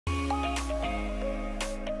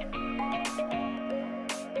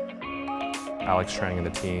Alex Trang and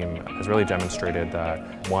the team has really demonstrated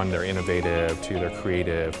that, one, they're innovative, two, they're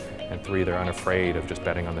creative, and three, they're unafraid of just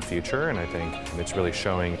betting on the future. And I think it's really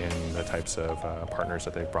showing in the types of partners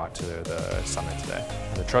that they've brought to the summit today.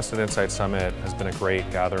 The Trusted Insights Summit has been a great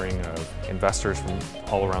gathering of investors from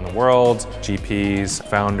all around the world, GPs,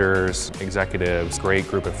 founders, executives, great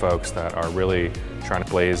group of folks that are really trying to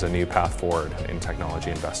blaze a new path forward in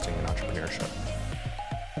technology investing and entrepreneurship.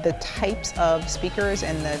 The types of speakers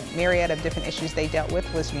and the myriad of different issues they dealt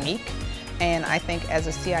with was unique. And I think as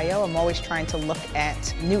a CIO, I'm always trying to look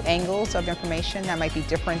at new angles of information that might be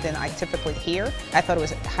different than I typically hear. I thought it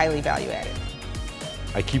was highly value added.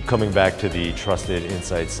 I keep coming back to the Trusted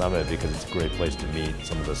Insights Summit because it's a great place to meet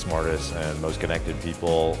some of the smartest and most connected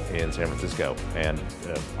people in San Francisco and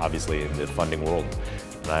obviously in the funding world.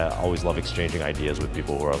 And I always love exchanging ideas with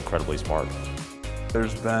people who are incredibly smart.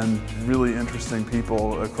 There's been really interesting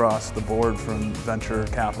people across the board, from venture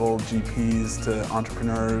capital, GPs, to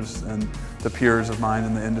entrepreneurs and the peers of mine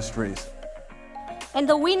in the industries. And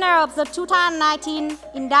the winner of the 2019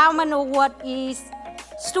 Endowment Award is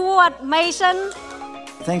Stuart Mason.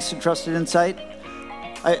 Thanks to Trusted Insight,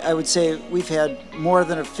 I would say we've had more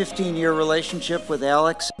than a 15-year relationship with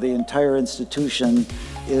Alex. The entire institution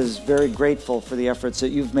is very grateful for the efforts that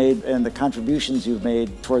you've made and the contributions you've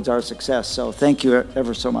made towards our success. So thank you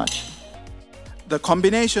ever so much. The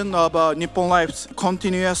combination of Nippon Life's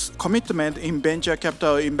continuous commitment in venture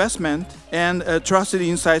capital investment and Trusted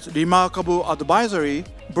Insight's remarkable advisory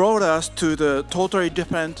brought us to the totally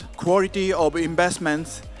different quality of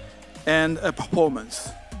investments and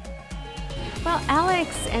performance. Well,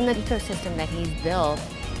 Alex and the ecosystem that he's built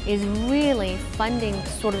is really funding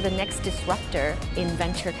sort of the next disruptor in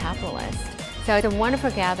venture capitalists. So it's a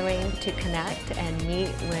wonderful gathering to connect and meet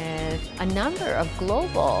with a number of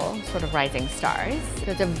global sort of rising stars.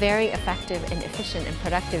 So it's a very effective and efficient and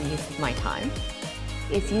productive use of my time.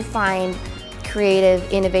 If you find creative,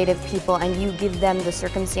 innovative people and you give them the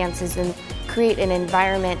circumstances and create an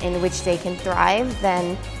environment in which they can thrive,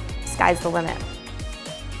 then sky's the limit.